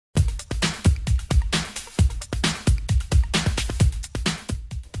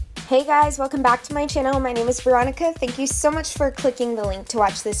Hey guys, welcome back to my channel. My name is Veronica. Thank you so much for clicking the link to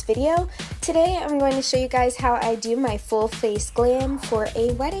watch this video. Today I'm going to show you guys how I do my full face glam for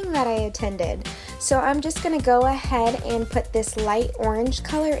a wedding that I attended. So I'm just going to go ahead and put this light orange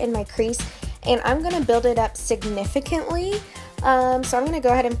color in my crease, and I'm going to build it up significantly. So I'm going to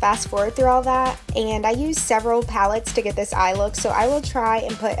go ahead and fast forward through all that, and I use several palettes to get this eye look, so I will try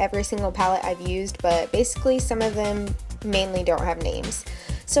and put every single palette I've used, but basically some of them mainly don't have names.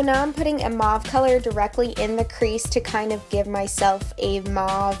 So now I'm putting a mauve color directly in the crease to kind of give myself a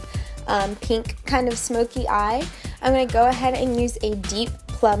mauve pink kind of smoky eye. I'm going to go ahead and use a deep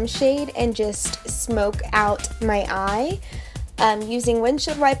plum shade and just smoke out my eye using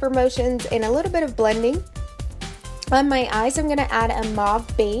windshield wiper motions and a little bit of blending. On my eyes, I'm going to add a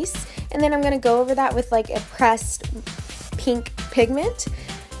mauve base, and then I'm going to go over that with like a pressed pink pigment.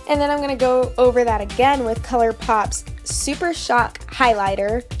 And then I'm going to go over that again with ColourPop's Supershock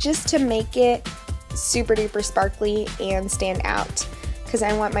highlighter just to make it super duper sparkly and stand out, because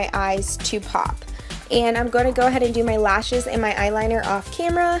I want my eyes to pop. And I'm going to go ahead and do my lashes and my eyeliner off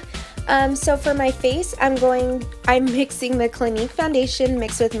camera. So for my face, I'm mixing the Clinique foundation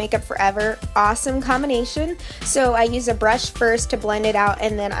mixed with Makeup Forever. Awesome combination. So I use a brush first to blend it out,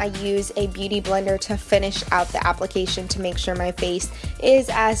 and then I use a beauty blender to finish out the application to make sure my face is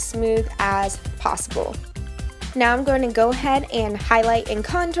as smooth as possible. Now I'm going to go ahead and highlight and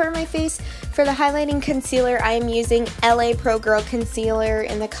contour my face. For the highlighting concealer, I am using LA Pro Girl Concealer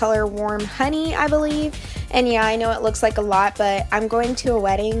in the color Warm Honey, I believe. And yeah, I know it looks like a lot, but I'm going to a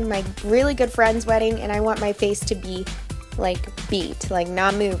wedding, my really good friend's wedding, and I want my face to be like beat, like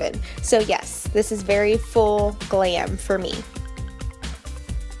not moving. So yes, this is very full glam for me.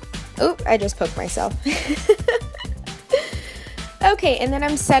 Oop, I just poked myself. Okay, and then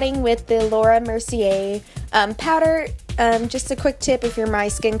I'm setting with the Laura Mercier powder. Just a quick tip, if you're my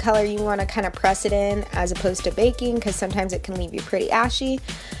skin color, you want to kind of press it in as opposed to baking, because sometimes it can leave you pretty ashy.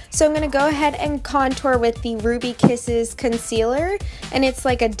 So I'm going to go ahead and contour with the Ruby Kisses concealer, and it's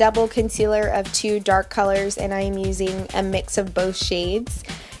like a double concealer of two dark colors, and I am using a mix of both shades.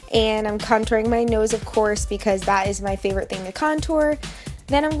 And I'm contouring my nose, of course, because that is my favorite thing to contour.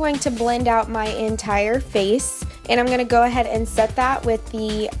 Then I'm going to blend out my entire face, and I'm going to go ahead and set that with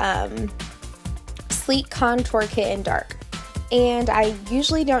the Sleek Contour Kit in Dark. And I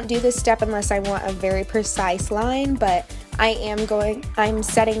usually don't do this step unless I want a very precise line, but I'm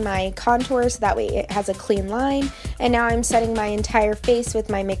setting my contour so that way it has a clean line. And now I'm setting my entire face with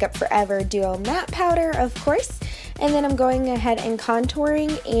my Makeup Forever Duo Matte Powder, of course. And then I'm going ahead and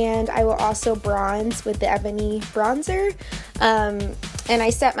contouring, and I will also bronze with the Ebony bronzer. And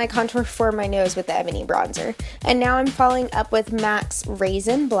I set my contour for my nose with the Ebony bronzer. And now I'm following up with MAC's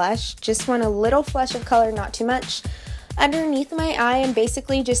Raizin Blush. Just want a little flush of color, not too much. Underneath my eye, I'm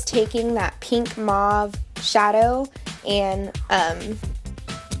basically just taking that pink mauve shadow and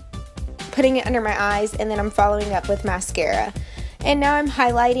putting it under my eyes, and then I'm following up with mascara. And now I'm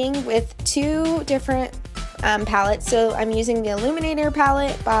highlighting with two different palettes. So I'm using the Illuminator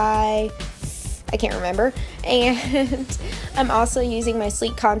palette by, I can't remember, and I'm also using my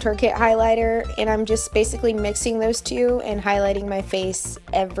Sleek Contour Kit highlighter, and I'm just basically mixing those two and highlighting my face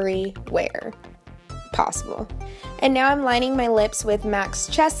everywhere possible. And now I'm lining my lips with MAC's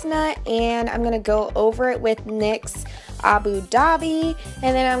Chestnut, and I'm going to go over it with NYX Abu Dhabi,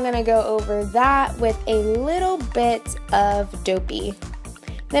 and then I'm going to go over that with a little bit of Dopey.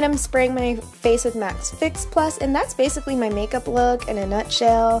 Then I'm spraying my face with MAC's Fix Plus, and that's basically my makeup look in a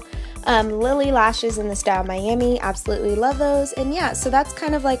nutshell. Lilly lashes in the style Miami, absolutely love those. And yeah, so that's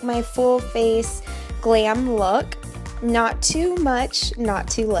kind of like my full face glam look. Not too much, not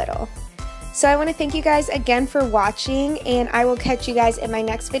too little. So I want to thank you guys again for watching, and I will catch you guys in my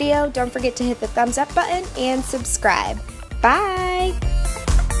next video. Don't forget to hit the thumbs up button and subscribe. Bye!